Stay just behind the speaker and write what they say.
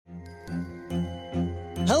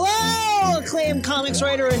acclaimed comics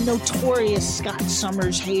writer and notorious Scott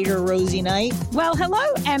Summers hater, Rosie Knight. Well, hello,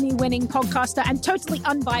 Emmy-winning podcaster and totally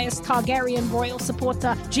unbiased Targaryen royal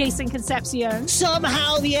supporter, Jason Concepcion.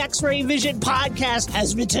 Somehow the X-Ray Vision podcast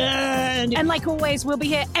has returned. And like always, we'll be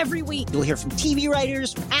here every week. You'll hear from TV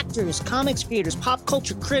writers, actors, comics creators, pop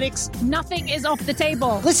culture critics. Nothing is off the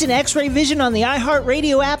table. Listen to X-Ray Vision on the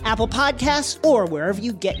iHeartRadio app, Apple Podcasts, or wherever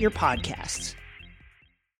you get your podcasts.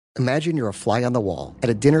 Imagine you're a fly on the wall at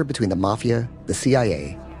a dinner between the Mafia, the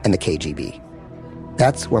CIA, and the KGB.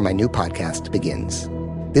 That's where my new podcast begins.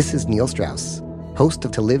 This is Neil Strauss, host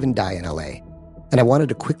of To Live and Die in LA, and I wanted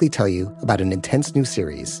to quickly tell you about an intense new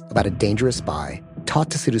series about a dangerous spy taught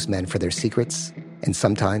to seduce men for their secrets and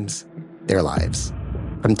sometimes their lives.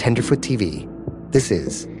 From Tenderfoot TV, this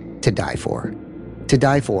is To Die For. To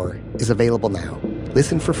Die For is available now.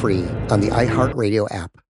 Listen for free on the iHeartRadio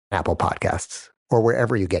app, Apple Podcasts, or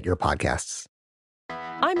wherever you get your podcasts.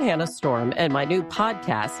 I'm Hannah Storm, and my new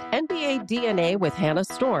podcast, NBA DNA with Hannah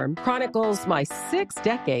Storm, chronicles my 6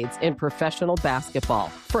 decades in professional basketball.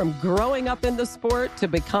 From growing up in the sport to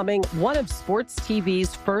becoming one of sports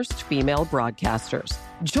TV's first female broadcasters.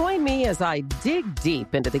 Join me as I dig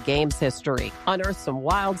deep into the game's history, unearth some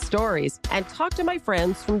wild stories, and talk to my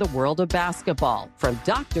friends from the world of basketball, from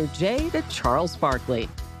Dr. J to Charles Barkley.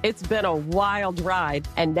 It's been a wild ride,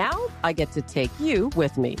 and now I get to take you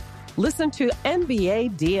with me. Listen to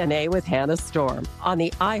NBA DNA with Hannah Storm on the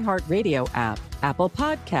iHeartRadio app, Apple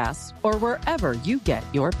Podcasts, or wherever you get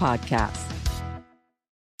your podcasts.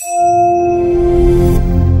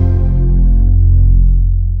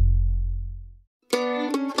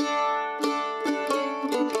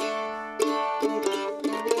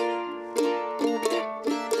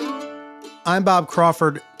 I'm Bob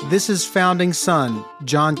Crawford. This is Founding Son,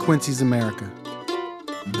 John Quincy's America.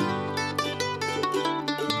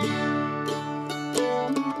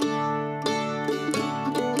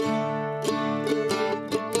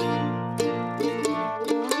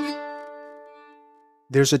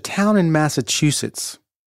 There's a town in Massachusetts,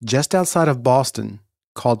 just outside of Boston,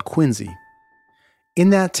 called Quincy. In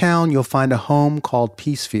that town, you'll find a home called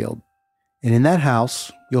Peacefield, and in that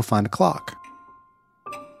house, you'll find a clock.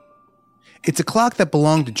 It's a clock that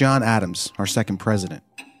belonged to John Adams, our second president,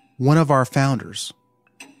 one of our founders.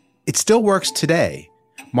 It still works today,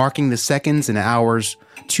 marking the seconds and hours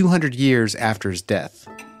 200 years after his death.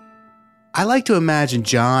 I like to imagine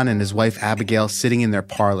John and his wife Abigail sitting in their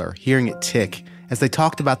parlor, hearing it tick as they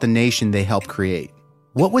talked about the nation they helped create.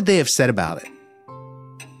 What would they have said about it?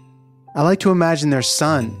 I like to imagine their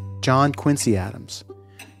son, John Quincy Adams,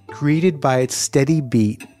 greeted by its steady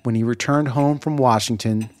beat when he returned home from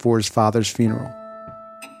Washington for his father's funeral.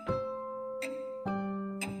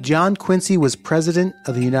 John Quincy was President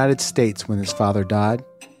of the United States when his father died.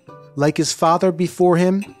 Like his father before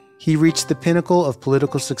him, he reached the pinnacle of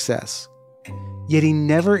political success. Yet he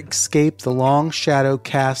never escaped the long shadow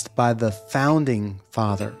cast by the founding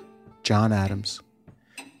father, John Adams.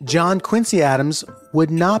 John Quincy Adams would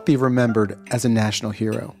not be remembered as a national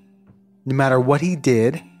hero, no matter what he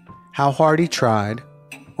did, how hard he tried,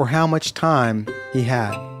 or how much time he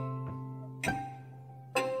had.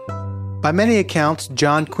 By many accounts,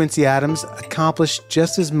 John Quincy Adams accomplished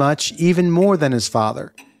just as much, even more than his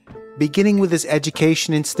father, beginning with his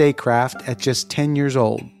education in statecraft at just 10 years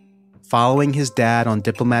old, following his dad on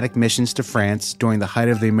diplomatic missions to France during the height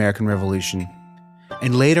of the American Revolution,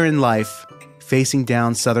 and later in life, facing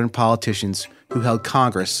down Southern politicians who held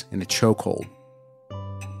Congress in a chokehold.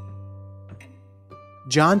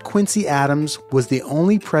 John Quincy Adams was the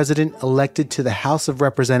only president elected to the House of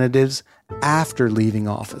Representatives after leaving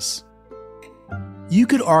office. You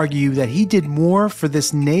could argue that he did more for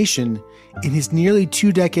this nation in his nearly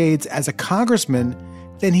 2 decades as a congressman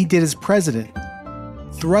than he did as president,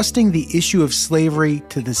 thrusting the issue of slavery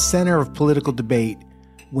to the center of political debate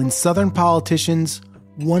when Southern politicians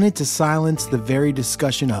wanted to silence the very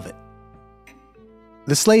discussion of it.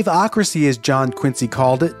 The slaveocracy, as John Quincy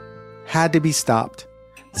called it, had to be stopped.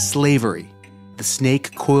 Slavery, the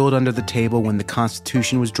snake coiled under the table when the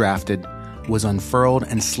Constitution was drafted, was unfurled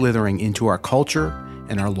and slithering into our culture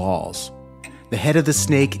and our laws. The head of the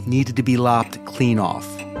snake needed to be lopped clean off.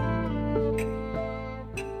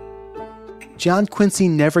 John Quincy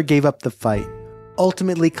never gave up the fight,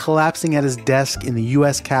 ultimately collapsing at his desk in the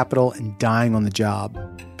U.S. Capitol and dying on the job,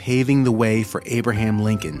 paving the way for Abraham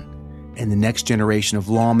Lincoln and the next generation of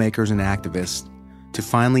lawmakers and activists to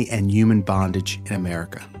finally end human bondage in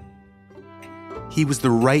America. He was the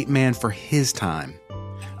right man for his time,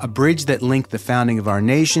 a bridge that linked the founding of our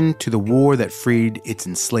nation to the war that freed its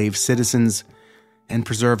enslaved citizens and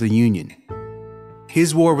preserved the Union.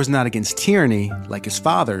 His war was not against tyranny, like his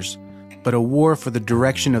father's, but a war for the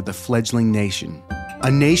direction of the fledgling nation,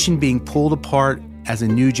 a nation being pulled apart as a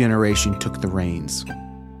new generation took the reins.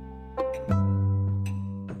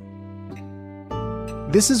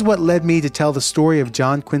 This is what led me to tell the story of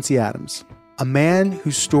John Quincy Adams, a man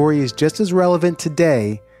whose story is just as relevant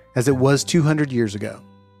today as it was 200 years ago.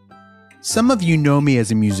 Some of you know me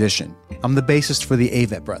as a musician. I'm the bassist for the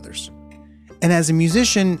Avett Brothers. And as a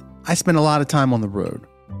musician, I spend a lot of time on the road.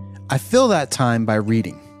 I fill that time by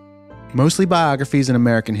reading, mostly biographies in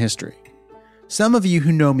American history. Some of you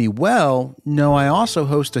who know me well know I also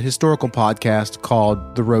host a historical podcast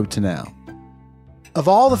called The Road to Now. Of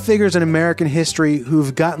all the figures in American history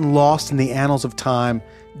who've gotten lost in the annals of time,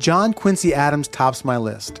 John Quincy Adams tops my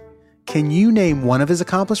list. Can you name one of his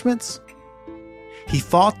accomplishments? He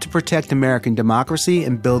fought to protect American democracy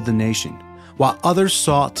and build the nation, while others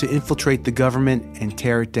sought to infiltrate the government and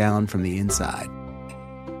tear it down from the inside.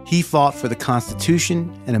 He fought for the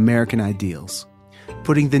Constitution and American ideals,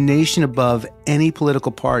 putting the nation above any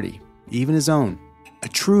political party, even his own. A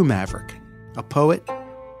true maverick, a poet,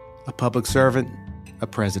 a public servant, a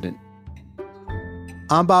president.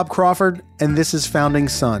 I'm Bob Crawford, and this is Founding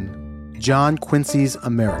Son, John Quincy's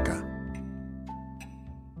America.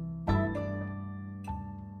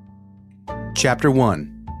 Chapter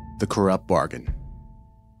 1, The Corrupt Bargain.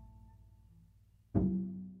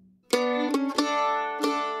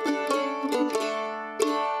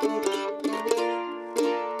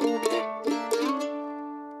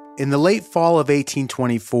 In the late fall of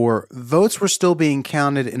 1824, votes were still being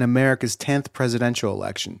counted in America's 10th presidential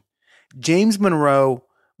election. James Monroe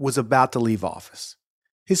was about to leave office.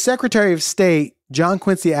 His Secretary of State, John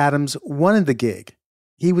Quincy Adams, wanted the gig.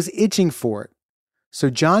 He was itching for it.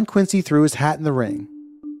 So John Quincy threw his hat in the ring.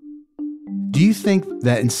 Do you think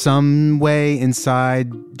that in some way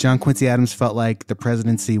inside, John Quincy Adams felt like the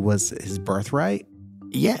presidency was his birthright?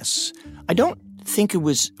 Yes. I don't think it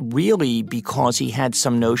was really because he had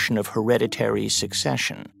some notion of hereditary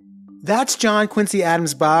succession. That's John Quincy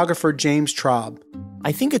Adams' biographer, James Traub.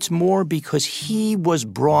 I think it's more because he was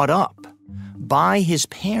brought up by his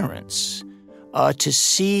parents to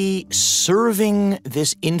see serving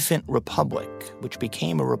this infant republic, which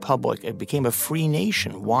became a republic, it became a free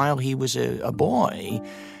nation while he was a boy,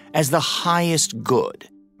 as the highest good.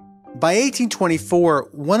 By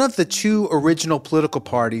 1824, one of the two original political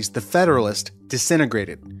parties, the Federalist,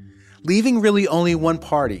 disintegrated, leaving really only one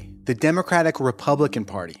party, the Democratic Republican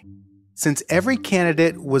Party. Since every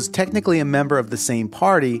candidate was technically a member of the same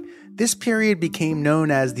party, this period became known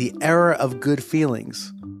as the Era of Good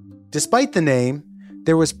Feelings. Despite the name,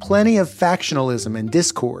 there was plenty of factionalism and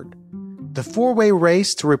discord. The four-way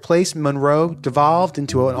race to replace Monroe devolved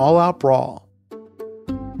into an all-out brawl.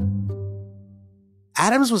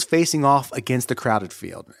 Adams was facing off against the crowded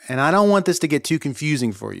field, and I don't want this to get too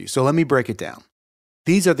confusing for you, so let me break it down.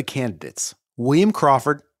 These are the candidates: William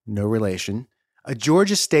Crawford, no relation, a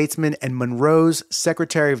Georgia statesman and Monroe's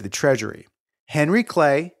Secretary of the Treasury; Henry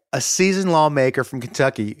Clay, a seasoned lawmaker from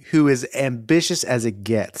Kentucky who is ambitious as it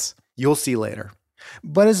gets. You'll see later.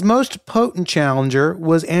 But his most potent challenger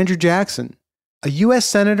was Andrew Jackson, a U.S.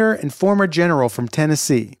 Senator and former general from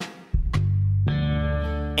Tennessee.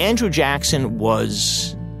 Andrew Jackson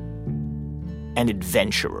was an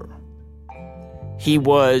adventurer. He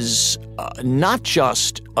was not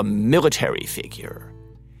just a military figure.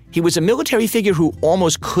 He was a military figure who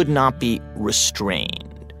almost could not be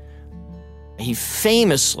restrained. He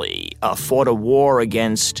famously fought a war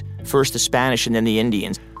against first the Spanish and then the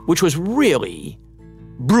Indians, which was really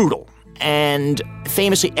brutal, and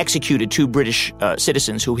famously executed two British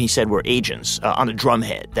citizens who he said were agents on a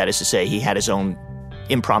drumhead. That is to say, he had his own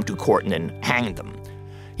impromptu court and then hanged them.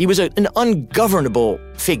 He was an ungovernable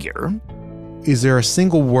figure. Is there a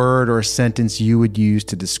single word or a sentence you would use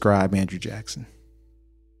to describe Andrew Jackson?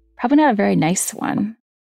 Probably not a very nice one.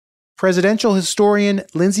 Presidential historian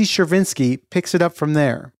Lindsay Chervinsky picks it up from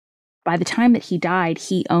there. By the time that he died,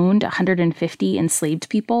 he owned 150 enslaved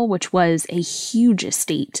people, which was a huge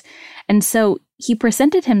estate. And so he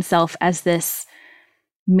presented himself as this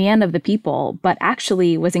man of the people, but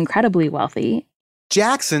actually was incredibly wealthy.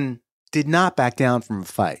 Jackson did not back down from a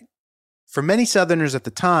fight. For many Southerners at the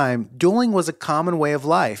time, dueling was a common way of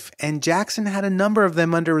life, and Jackson had a number of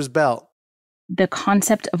them under his belt. The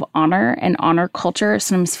concept of honor and honor culture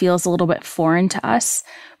sometimes feels a little bit foreign to us,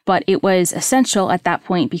 but it was essential at that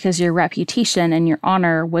point because your reputation and your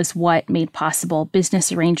honor was what made possible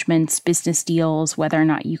business arrangements, business deals, whether or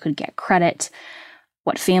not you could get credit,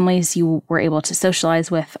 what families you were able to socialize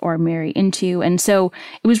with or marry into. And so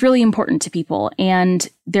it was really important to people. And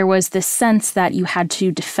there was this sense that you had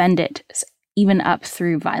to defend it even up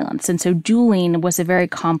through violence. And so dueling was a very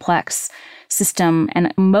complex system,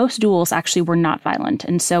 and most duels actually were not violent.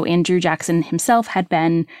 And so Andrew Jackson himself had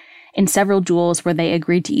been in several duels where they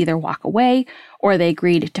agreed to either walk away or they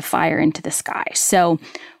agreed to fire into the sky. So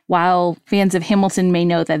while fans of Hamilton may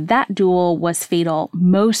know that that duel was fatal,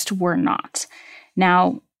 most were not.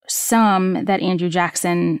 Now, some that Andrew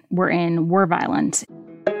Jackson were in were violent.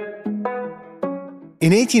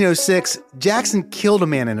 In 1806, Jackson killed a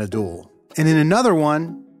man in a duel. And in another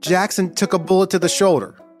one, Jackson took a bullet to the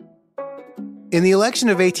shoulder. In the election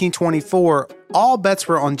of 1824, all bets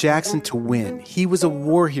were on Jackson to win. He was a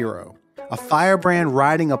war hero, a firebrand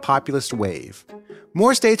riding a populist wave.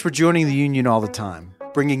 More states were joining the Union all the time,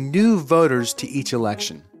 bringing new voters to each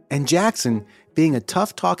election. And Jackson, being a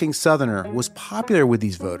tough-talking Southerner, was popular with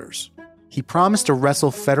these voters. He promised to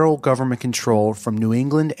wrestle federal government control from New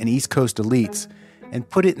England and East Coast elites and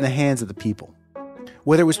put it in the hands of the people.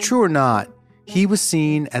 Whether it was true or not, he was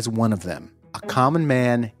seen as one of them, a common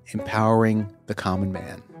man empowering the common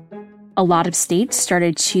man. A lot of states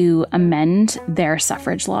started to amend their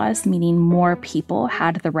suffrage laws, meaning more people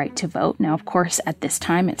had the right to vote. Now, of course, at this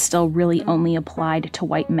time, it still really only applied to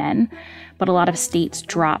white men, but a lot of states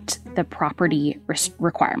dropped the property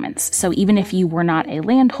requirements. So even if you were not a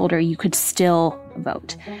landholder, you could still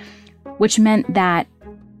vote, which meant that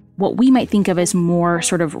what we might think of as more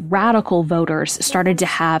sort of radical voters started to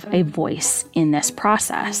have a voice in this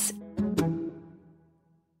process.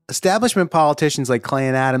 Establishment politicians like Clay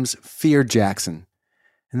and Adams feared Jackson,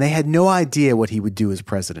 and they had no idea what he would do as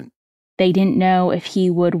president. They didn't know if he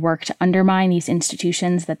would work to undermine these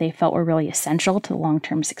institutions that they felt were really essential to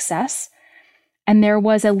long-term success. And there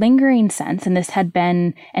was a lingering sense, and this had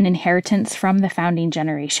been an inheritance from the founding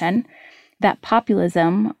generation, that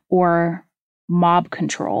populism or mob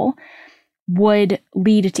control would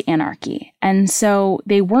lead to anarchy. And so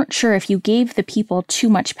they weren't sure if you gave the people too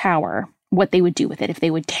much power, what they would do with it, if they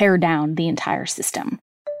would tear down the entire system.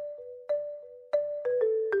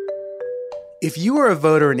 If you were a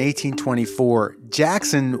voter in 1824,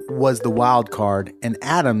 Jackson was the wild card and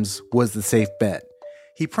Adams was the safe bet.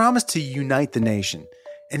 He promised to unite the nation,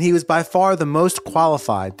 and he was by far the most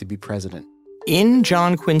qualified to be president. In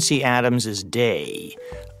John Quincy Adams's day,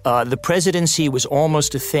 the presidency was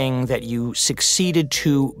almost a thing that you succeeded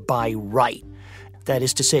to by right. That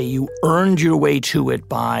is to say, you earned your way to it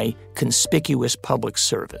by conspicuous public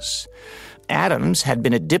service. Adams had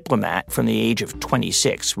been a diplomat from the age of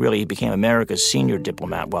 26. Really, he became America's senior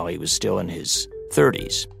diplomat while he was still in his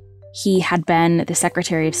 30s. He had been the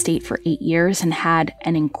Secretary of State for 8 years and had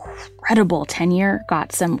an incredible tenure,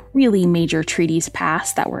 got some really major treaties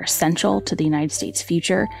passed that were essential to the United States'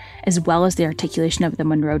 future, as well as the articulation of the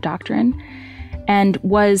Monroe Doctrine, and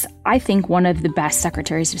was, I think, one of the best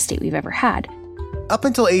Secretaries of State we've ever had. Up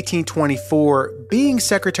until 1824, being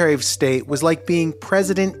Secretary of State was like being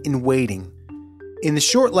president in waiting. In the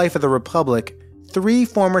short life of the Republic, 3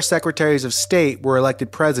 former Secretaries of State were elected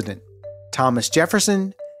president: Thomas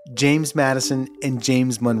Jefferson, James Madison, and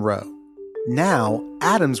James Monroe. Now,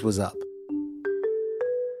 Adams was up.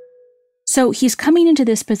 So he's coming into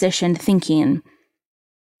this position thinking,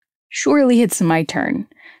 surely it's my turn.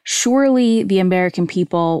 Surely the American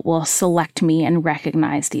people will select me and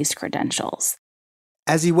recognize these credentials.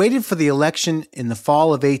 As he waited for the election in the fall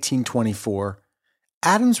of 1824,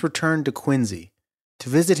 Adams returned to Quincy to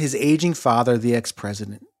visit his aging father, the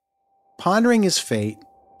ex-president. Pondering his fate,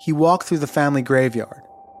 he walked through the family graveyard,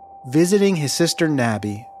 visiting his sister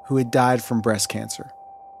Nabby, who had died from breast cancer.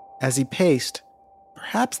 As he paced,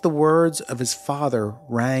 perhaps the words of his father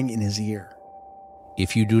rang in his ear.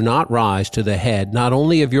 If you do not rise to the head not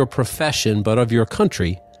only of your profession but of your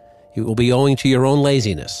country, it will be owing to your own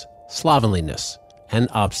laziness, slovenliness, and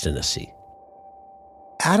obstinacy.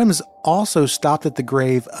 Adams also stopped at the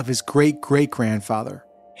grave of his great-great-grandfather,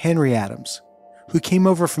 Henry Adams, who came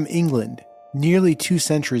over from England nearly 2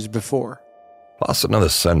 centuries before. Plus another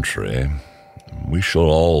century, we shall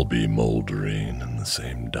all be mouldering in the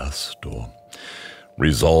same dust, or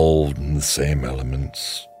resolved in the same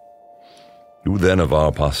elements. Who then of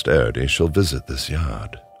our posterity shall visit this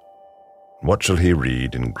yard? What shall he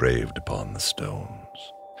read engraved upon the stones?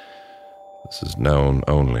 This is known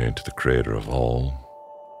only to the Creator of all.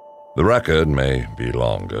 The record may be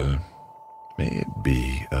longer, may it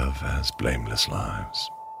be of as blameless lives.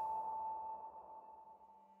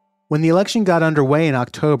 When the election got underway in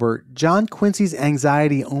October, John Quincy's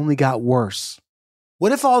anxiety only got worse.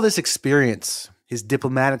 What if all this experience, his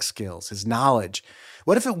diplomatic skills, his knowledge,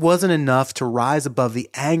 what if it wasn't enough to rise above the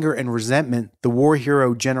anger and resentment the war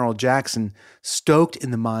hero General Jackson stoked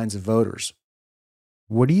in the minds of voters?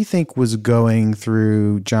 What do you think was going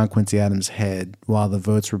through John Quincy Adams' head while the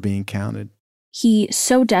votes were being counted? He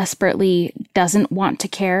so desperately doesn't want to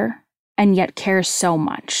care and yet cares so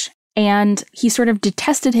much. And he sort of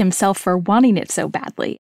detested himself for wanting it so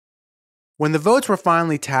badly. When the votes were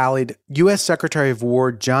finally tallied, U.S. Secretary of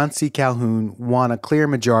War John C. Calhoun won a clear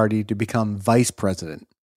majority to become vice president.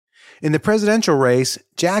 In the presidential race,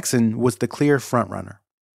 Jackson was the clear frontrunner.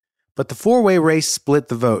 But the four-way race split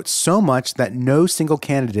the votes so much that no single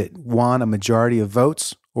candidate won a majority of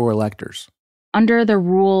votes or electors. Under the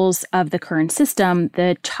rules of the current system,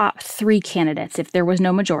 the top three candidates, if there was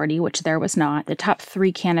no majority, which there was not, the top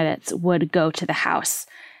three candidates would go to the House,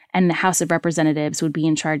 and the House of Representatives would be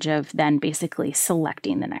in charge of then basically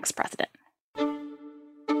selecting the next president.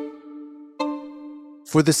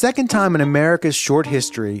 For the second time in America's short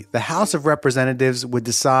history, the House of Representatives would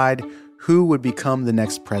decide who would become the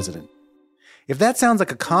next president. If that sounds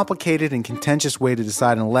like a complicated and contentious way to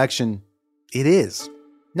decide an election, it is.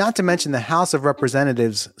 Not to mention the House of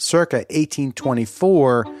Representatives circa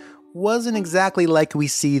 1824 wasn't exactly like we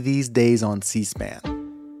see these days on C-SPAN.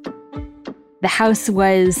 The House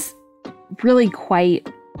was really quite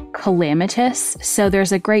calamitous. So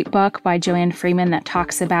there's a great book by Joanne Freeman that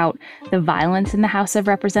talks about the violence in the House of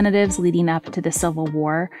Representatives leading up to the Civil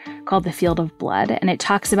War called The Field of Blood. And it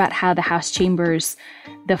talks about how the House chambers,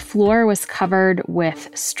 the floor was covered with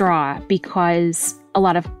straw because a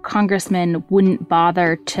lot of congressmen wouldn't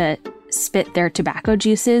bother to spit their tobacco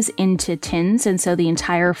juices into tins. And so the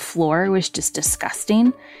entire floor was just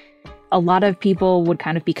disgusting. A lot of people would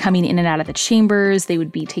kind of be coming in and out of the chambers. They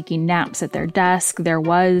would be taking naps at their desk. There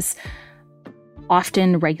was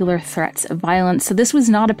often regular threats of violence. So this was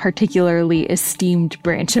not a particularly esteemed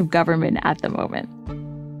branch of government at the moment.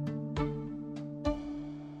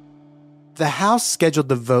 The House scheduled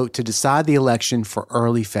the vote to decide the election for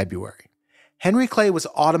early February. Henry Clay was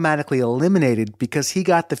automatically eliminated because he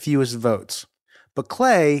got the fewest votes. But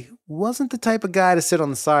Clay wasn't the type of guy to sit on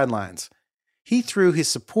the sidelines. He threw his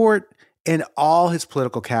support and all his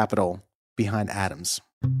political capital behind Adams.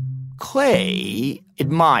 Clay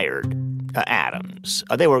admired Adams.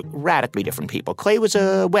 They were radically different people. Clay was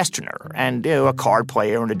a Westerner and a card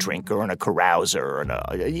player and a drinker and a carouser.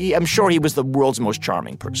 And I'm sure he was the world's most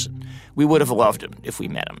charming person. We would have loved him if we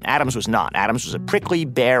met him. Adams was not. Adams was a prickly,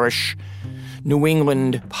 bearish, New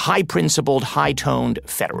England, high-principled, high-toned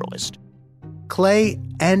Federalist. Clay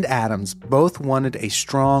and Adams both wanted a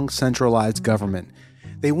strong, centralized government.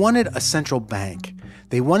 They wanted a central bank.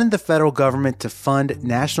 They wanted the federal government to fund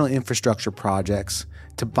national infrastructure projects,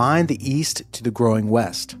 to bind the East to the growing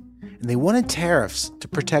West. And they wanted tariffs to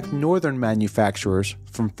protect northern manufacturers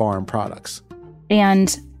from foreign products.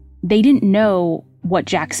 And they didn't know what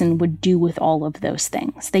Jackson would do with all of those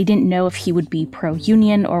things. They didn't know if he would be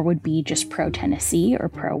pro-Union or would be just pro-Tennessee or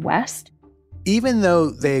pro-West. Even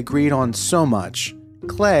though they agreed on so much,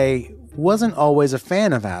 Clay wasn't always a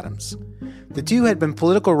fan of Adams. The two had been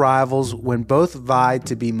political rivals when both vied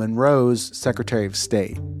to be Monroe's Secretary of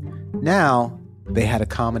State. Now, they had a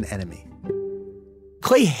common enemy.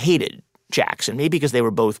 Clay hated Jackson, maybe because they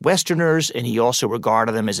were both Westerners, and he also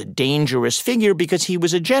regarded him as a dangerous figure because he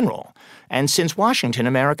was a general. And since Washington,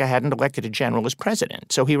 America hadn't elected a general as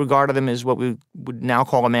president, so he regarded him as what we would now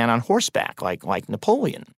call a man on horseback, like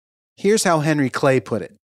Napoleon. Here's how Henry Clay put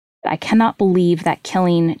it. I cannot believe that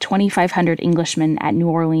killing 2,500 Englishmen at New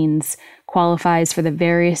Orleans qualifies for the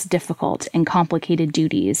various difficult and complicated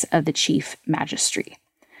duties of the chief magistrate.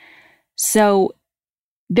 So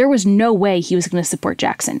there was no way he was going to support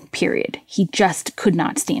Jackson, period. He just could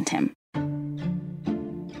not stand him.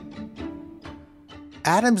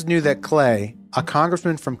 Adams knew that Clay, a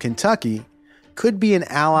congressman from Kentucky, could be an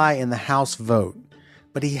ally in the House vote,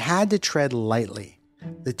 but he had to tread lightly.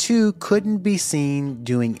 The two couldn't be seen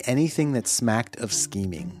doing anything that smacked of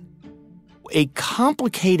scheming. A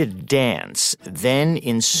complicated dance then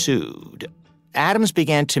ensued. Adams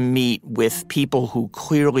began to meet with people who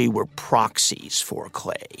clearly were proxies for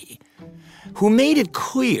Clay, who made it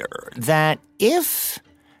clear that if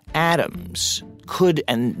Adams could,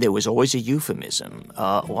 and there was always a euphemism,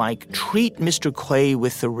 treat Mr. Clay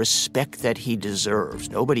with the respect that he deserves,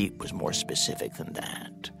 nobody was more specific than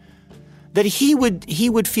that he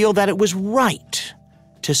would feel that it was right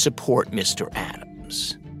to support Mr.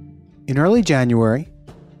 Adams. In early January,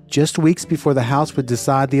 just weeks before the House would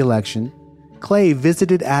decide the election, Clay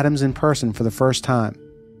visited Adams in person for the first time.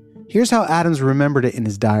 Here's how Adams remembered it in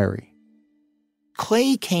his diary.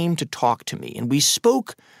 Clay came to talk to me, and we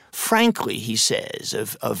spoke frankly, he says,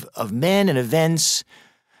 of men and events,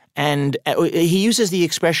 and he uses the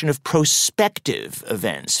expression of prospective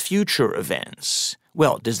events, future events,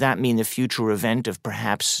 Well, does that mean the future event of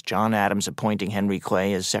perhaps John Adams appointing Henry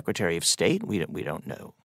Clay as Secretary of State? We don't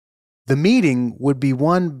know. The meeting would be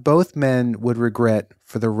one both men would regret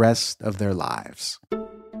for the rest of their lives.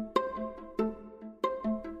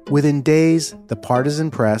 Within days, the partisan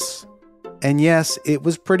press, and yes, it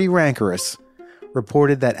was pretty rancorous,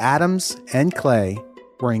 reported that Adams and Clay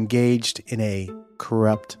were engaged in a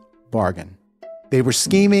corrupt bargain. They were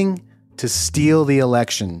scheming to steal the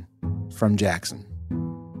election from Jackson.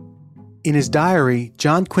 In his diary,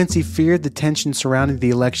 John Quincy feared the tension surrounding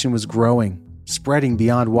the election was growing, spreading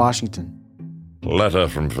beyond Washington. Letter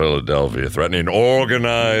from Philadelphia threatening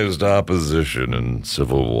organized opposition and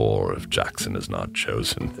civil war if Jackson is not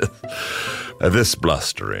chosen. This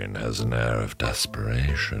blustering has an air of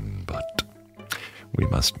desperation, but we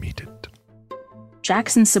must meet it.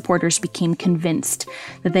 Jackson's supporters became convinced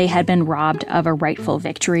that they had been robbed of a rightful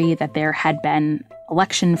victory, that there had been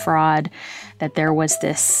election fraud, that there was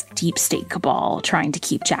this deep state cabal trying to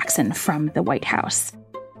keep Jackson from the White House.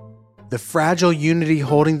 The fragile unity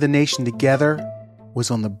holding the nation together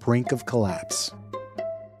was on the brink of collapse.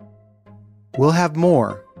 We'll have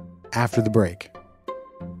more after the break.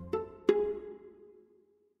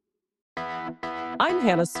 I'm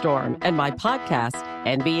Hannah Storm, and my podcast,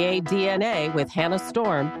 NBA DNA with Hannah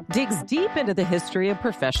Storm, digs deep into the history of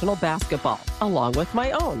professional basketball, along with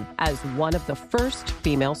my own, as one of the first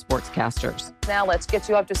female sportscasters. Now let's get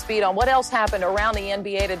you up to speed on what else happened around the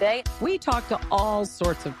NBA today. We talk to all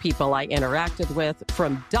sorts of people I interacted with,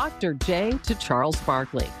 from Dr. J to Charles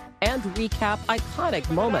Barkley, and recap iconic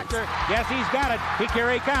moments. Yes, he's got it.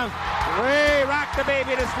 Here he comes. Way rock the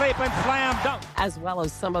baby to sleep and slam dunk. As well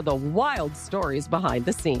as some of the wild stories behind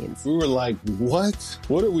the scenes. We were like, what?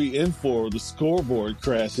 What are we in for? The scoreboard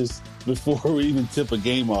crashes before we even tip a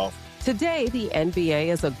game off. Today, the NBA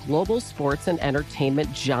is a global sports and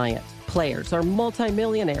entertainment giant. Players are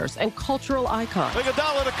multimillionaires and cultural icons.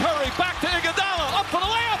 Iguodala to Curry, back to Iguodala, up for the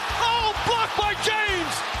layup. Oh, blocked by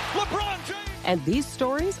James. LeBron James. And these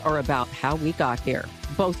stories are about how we got here,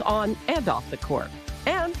 both on and off the court.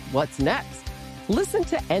 And what's next? Listen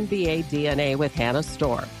to NBA DNA with Hannah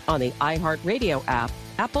Storm on the iHeartRadio app,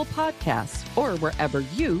 Apple Podcasts, or wherever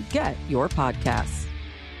you get your podcasts.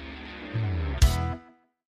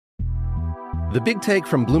 The Big Take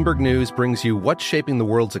from Bloomberg News brings you what's shaping the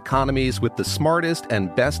world's economies with the smartest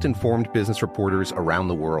and best-informed business reporters around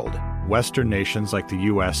the world. Western nations like the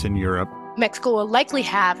U.S. and Europe. Mexico will likely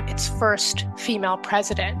have its first female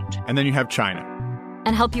president. And then you have China.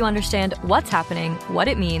 And help you understand what's happening, what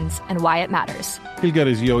it means, and why it matters. He'll get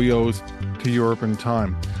his yo-yos to Europe in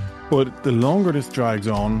time. But the longer this drags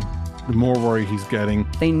on, the more worry he's getting.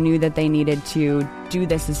 They knew that they needed to do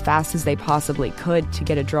this as fast as they possibly could to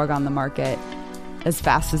get a drug on the market as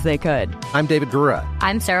fast as they could. I'm David Gura.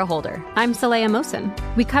 I'm Sarah Holder. I'm Saleha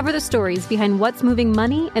Mohsen. We cover the stories behind what's moving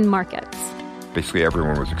money and markets. Basically,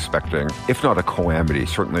 everyone was expecting, if not a calamity,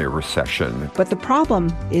 certainly a recession. But the problem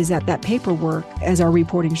is that paperwork, as our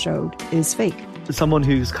reporting showed, is fake. As someone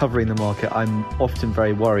who's covering the market, I'm often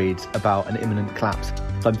very worried about an imminent collapse.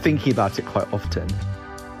 I'm thinking about it quite often.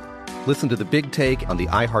 Listen to The Big Take on the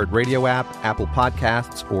iHeartRadio app, Apple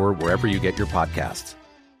Podcasts, or wherever you get your podcasts.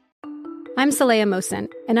 I'm Saleha Mohsen,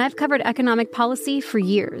 and I've covered economic policy for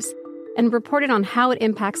years and reported on how it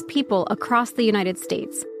impacts people across the United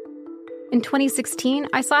States. In 2016,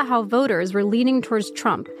 I saw how voters were leaning towards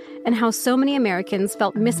Trump and how so many Americans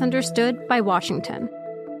felt misunderstood by Washington.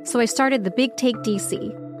 So I started the Big Take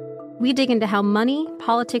DC. We dig into how money,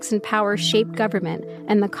 politics, and power shape government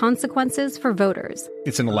and the consequences for voters.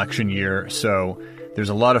 It's an election year, so there's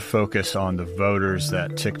a lot of focus on the voters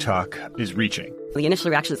that TikTok is reaching. The initial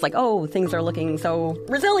reaction is like, oh, things are looking so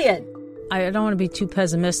resilient. I don't want to be too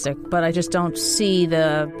pessimistic, but I just don't see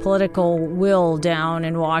the political will down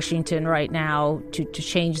in Washington right now to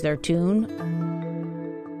change their tune.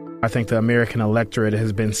 I think the American electorate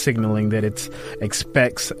has been signaling that it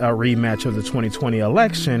expects a rematch of the 2020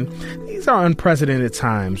 election. These are unprecedented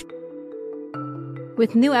times.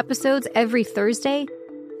 With new episodes every Thursday,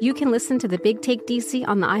 you can listen to the Big Take DC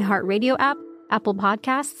on the iHeartRadio app, Apple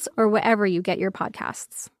Podcasts, or wherever you get your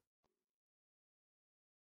podcasts.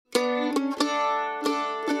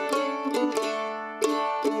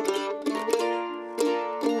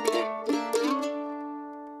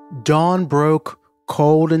 Dawn broke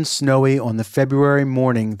cold and snowy on the February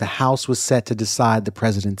morning the House was set to decide the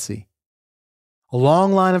presidency. A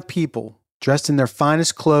long line of people, dressed in their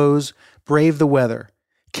finest clothes, braved the weather,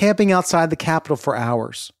 camping outside the Capitol for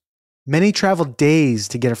hours. Many traveled days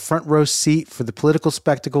to get a front row seat for the political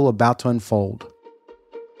spectacle about to unfold.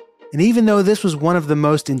 And even though this was one of the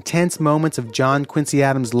most intense moments of John Quincy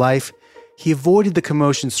Adams' life, He avoided the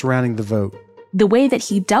commotion surrounding the vote. The way that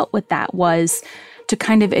he dealt with that was to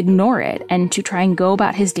kind of ignore it and to try and go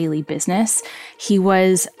about his daily business. He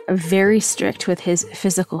was very strict with his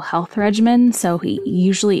physical health regimen, so he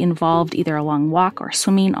usually involved either a long walk or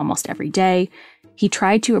swimming almost every day. He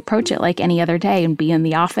tried to approach it like any other day and be in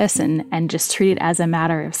the office and just treat it as a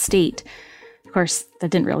matter of state. Of course, that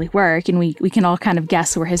didn't really work, and we can all kind of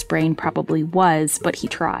guess where his brain probably was, but he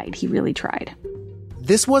tried. He really tried.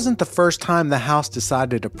 This wasn't the first time the House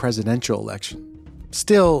decided a presidential election.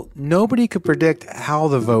 Still, nobody could predict how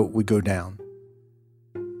the vote would go down.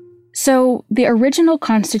 So the original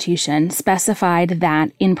Constitution specified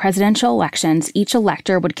that in presidential elections, each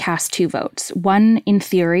elector would cast 2 votes. One, in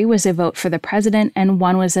theory, was a vote for the president, and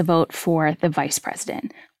one was a vote for the vice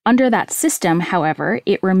president. Under that system, however,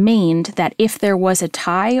 it remained that if there was a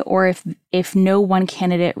tie or if no one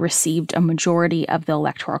candidate received a majority of the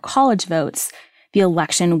Electoral College votes, the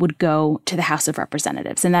election would go to the House of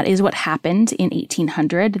Representatives. And that is what happened in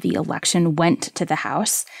 1800. The election went to the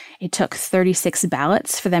House. It took 36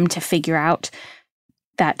 ballots for them to figure out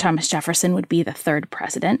that Thomas Jefferson would be the 3rd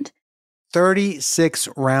president. 36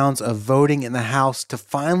 rounds of voting in the House to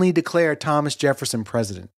finally declare Thomas Jefferson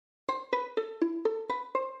president.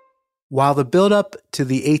 While the build-up to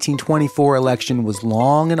the 1824 election was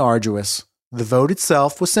long and arduous, the vote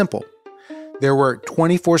itself was simple. There were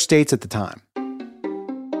 24 states at the time.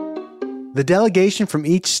 The delegation from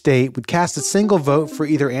each state would cast a single vote for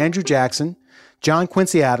either Andrew Jackson, John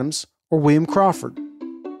Quincy Adams, or William Crawford.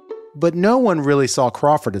 But no one really saw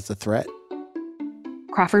Crawford as a threat.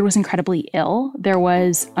 Crawford was incredibly ill. There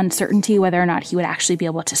was uncertainty whether or not he would actually be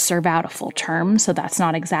able to serve out a full term, so that's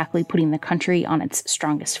not exactly putting the country on its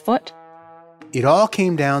strongest foot. It all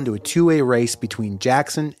came down to a two-way race between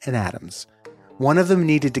Jackson and Adams. One of them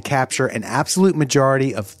needed to capture an absolute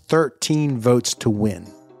majority of 13 votes to win.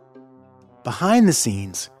 Behind the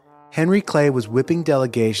scenes, Henry Clay was whipping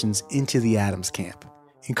delegations into the Adams camp,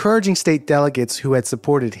 encouraging state delegates who had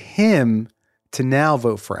supported him to now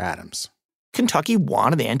vote for Adams. Kentucky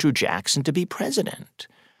wanted Andrew Jackson to be president.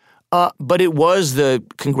 But it was the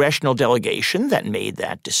congressional delegation that made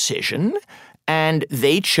that decision, and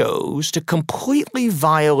they chose to completely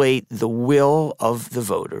violate the will of the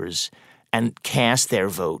voters and cast their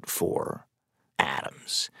vote for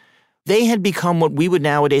Adams. They had become what we would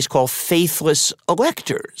nowadays call faithless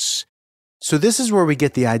electors. So this is where we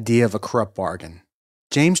get the idea of a corrupt bargain.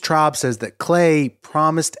 James Traub says that Clay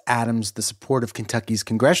promised Adams the support of Kentucky's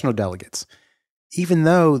congressional delegates, even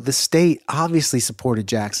though the state obviously supported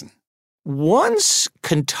Jackson. Once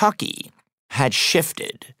Kentucky had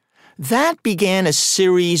shifted, that began a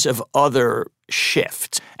series of other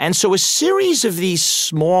shifts. And so a series of these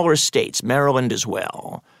smaller states, Maryland as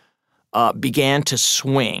well, began to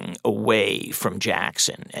swing away from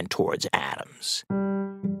Jackson and towards Adams.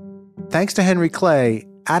 Thanks to Henry Clay,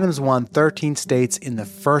 Adams won 13 states in the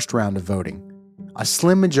first round of voting. A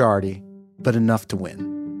slim majority, but enough to win.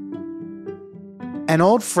 An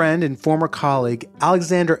old friend and former colleague,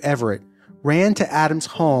 Alexander Everett, ran to Adams'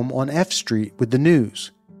 home on F Street with the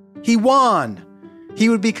news. He won! He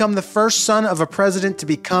would become the first son of a president to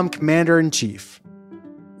become commander-in-chief.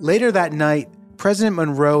 Later that night, President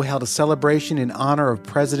Monroe held a celebration in honor of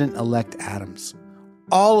President-elect Adams.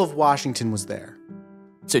 All of Washington was there.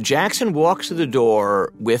 So Jackson walks to the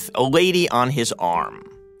door with a lady on his arm.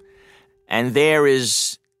 And there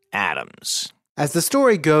is Adams. As the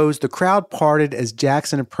story goes, the crowd parted as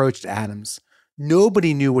Jackson approached Adams.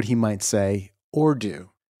 Nobody knew what he might say or do.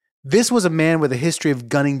 This was a man with a history of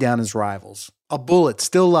gunning down his rivals, a bullet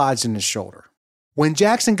still lodged in his shoulder. When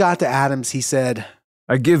Jackson got to Adams, he said,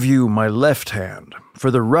 "I give you my left hand,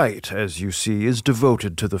 for the right, as you see, is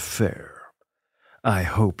devoted to the fair. I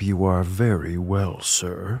hope you are very well,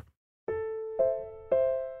 sir."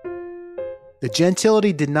 The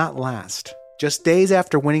gentility did not last. Just days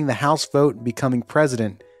after winning the House vote and becoming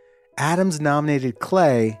president, Adams nominated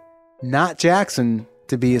Clay, not Jackson,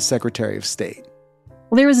 to be his Secretary of State.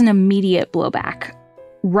 Well, there was an immediate blowback.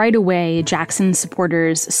 Right away, Jackson's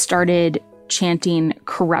supporters started chanting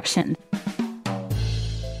corruption.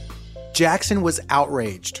 Jackson was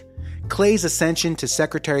outraged. Clay's ascension to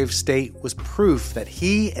Secretary of State was proof that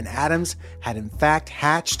he and Adams had in fact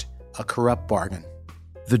hatched a corrupt bargain.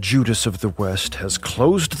 "The Judas of the West has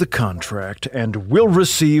closed the contract and will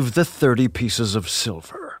receive the 30 pieces of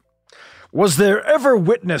silver. Was there ever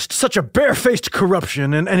witnessed such a barefaced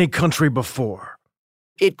corruption in any country before?"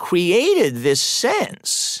 It created this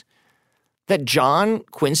sense that John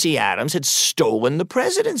Quincy Adams had stolen the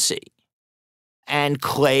presidency. And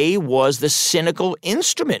Clay was the cynical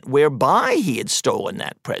instrument whereby he had stolen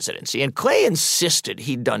that presidency. And Clay insisted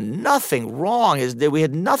he'd done nothing wrong, that we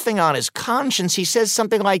had nothing on his conscience. He says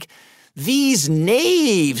something like, "These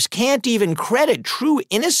knaves can't even credit true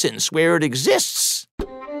innocence where it exists."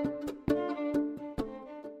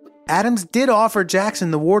 Adams did offer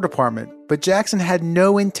Jackson the War Department, but Jackson had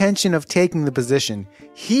no intention of taking the position.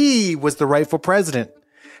 He was the rightful president.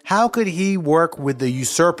 How could he work with the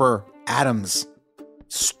usurper, Adams?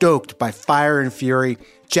 Stoked by fire and fury,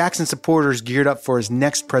 Jackson supporters geared up for his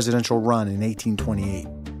next presidential run in 1828.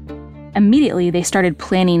 Immediately, they started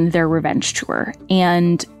planning their revenge tour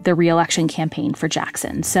and the re-election campaign for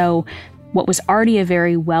Jackson. So what was already a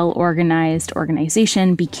very well-organized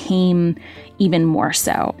organization became even more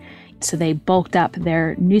so. So they bulked up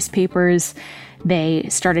their newspapers. They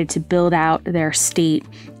started to build out their state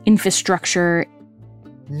infrastructure.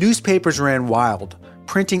 Newspapers ran wild,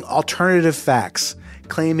 printing alternative facts,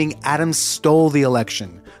 claiming Adams stole the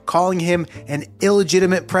election, calling him an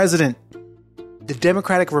illegitimate president. The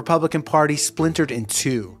Democratic-Republican Party splintered in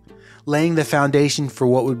two, laying the foundation for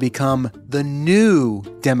what would become the new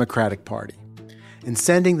Democratic Party, and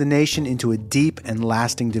sending the nation into a deep and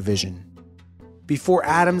lasting division. Before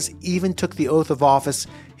Adams even took the oath of office,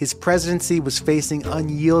 his presidency was facing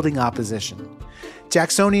unyielding opposition.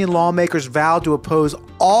 Jacksonian lawmakers vowed to oppose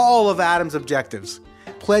all of Adams' objectives,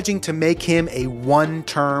 pledging to make him a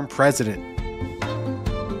one-term president.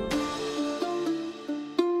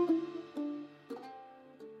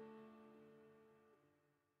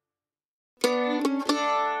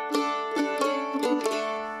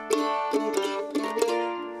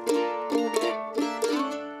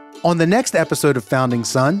 On the next episode of Founding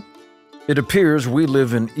Son, it appears we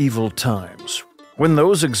live in evil times, when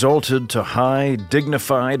those exalted to high,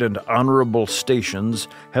 dignified, and honorable stations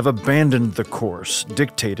have abandoned the course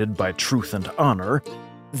dictated by truth and honor.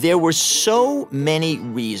 There were so many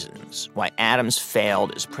reasons why Adams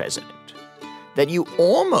failed as president that you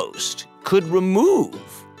almost could remove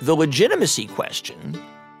the legitimacy question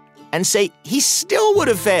and say he still would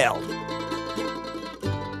have failed.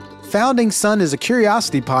 Founding Son is a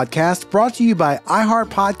curiosity podcast brought to you by iHeart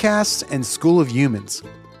Podcasts and School of Humans.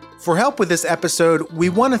 For help with this episode, we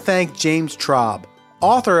want to thank James Traub,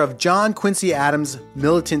 author of John Quincy Adams'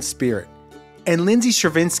 Militant Spirit, and Lindsay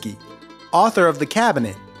Chervinsky, author of The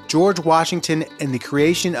Cabinet, George Washington and the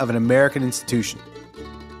Creation of an American Institution.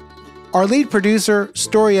 Our lead producer,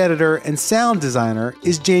 story editor, and sound designer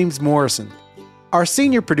is James Morrison. Our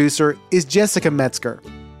senior producer is Jessica Metzger.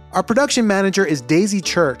 Our production manager is Daisy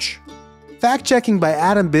Church. Fact-checking by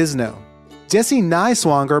Adam Bisno. Jesse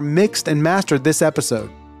Neiswanger mixed and mastered this episode.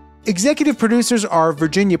 Executive producers are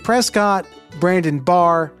Virginia Prescott, Brandon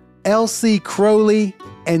Barr, L.C. Crowley,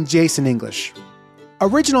 and Jason English.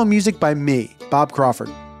 Original music by me, Bob Crawford.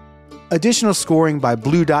 Additional scoring by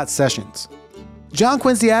Blue Dot Sessions. John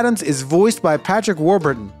Quincy Adams is voiced by Patrick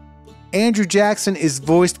Warburton. Andrew Jackson is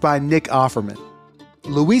voiced by Nick Offerman.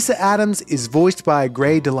 Louisa Adams is voiced by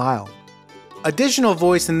Gray Delisle. Additional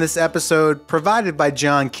voice in this episode provided by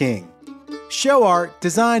John King. Show art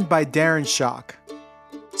designed by Darren Schock.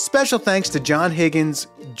 Special thanks to John Higgins,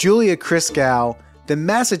 Julia Christgau, the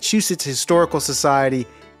Massachusetts Historical Society,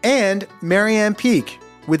 and Marianne Peake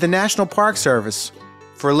with the National Park Service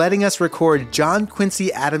for letting us record John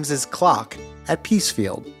Quincy Adams' clock at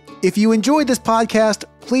Peacefield. If you enjoyed this podcast,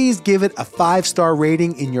 please give it a 5-star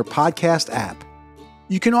rating in your podcast app.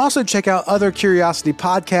 You can also check out other Curiosity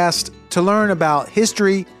podcasts to learn about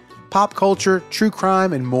history, pop culture, true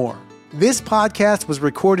crime, and more. This podcast was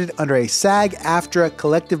recorded under a SAG-AFTRA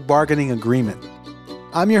collective bargaining agreement.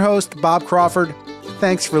 I'm your host, Bob Crawford.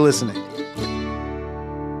 Thanks for listening.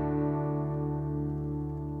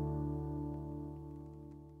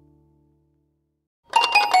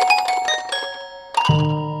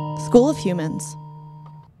 School of Humans.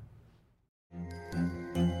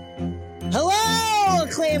 Hello,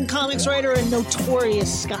 acclaimed comics writer and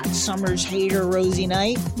notorious Scott Summers hater, Rosie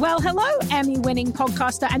Knight. Well, hello, Emmy-winning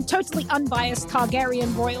podcaster and totally unbiased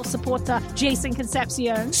Targaryen royal supporter, Jason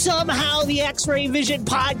Concepcion. Somehow the X-Ray Vision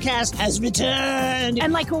podcast has returned.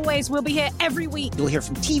 And like always, we'll be here every week. You'll hear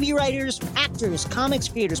from TV writers, actors, comics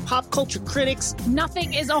creators, pop culture critics.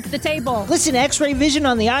 Nothing is off the table. Listen to X-Ray Vision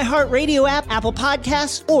on the iHeartRadio app, Apple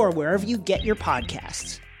Podcasts, or wherever you get your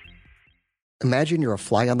podcasts. Imagine you're a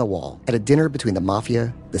fly on the wall at a dinner between the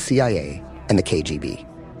Mafia, the CIA, and the KGB.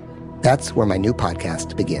 That's where my new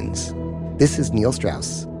podcast begins. This is Neil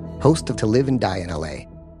Strauss, host of To Live and Die in LA,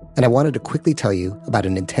 and I wanted to quickly tell you about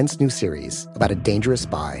an intense new series about a dangerous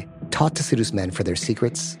spy taught to seduce men for their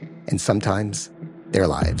secrets and sometimes their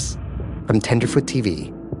lives. From Tenderfoot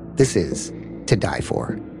TV, this is To Die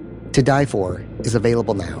For. To Die For is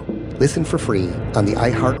available now. Listen for free on the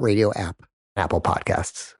iHeartRadio app, Apple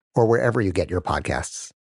Podcasts, or wherever you get your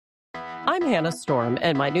podcasts. I'm Hannah Storm,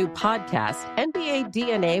 and my new podcast, NBA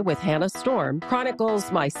DNA with Hannah Storm,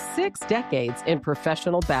 chronicles my 6 decades in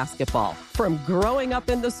professional basketball. From growing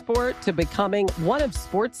up in the sport to becoming one of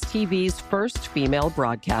sports TV's first female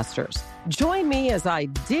broadcasters. Join me as I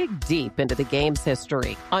dig deep into the game's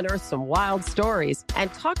history, unearth some wild stories,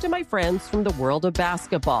 and talk to my friends from the world of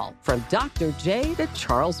basketball, from Dr. J to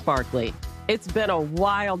Charles Barkley. It's been a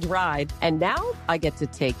wild ride, and now I get to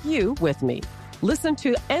take you with me. Listen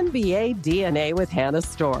to NBA DNA with Hannah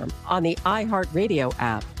Storm on the iHeartRadio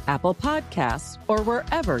app, Apple Podcasts, or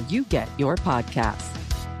wherever you get your podcasts.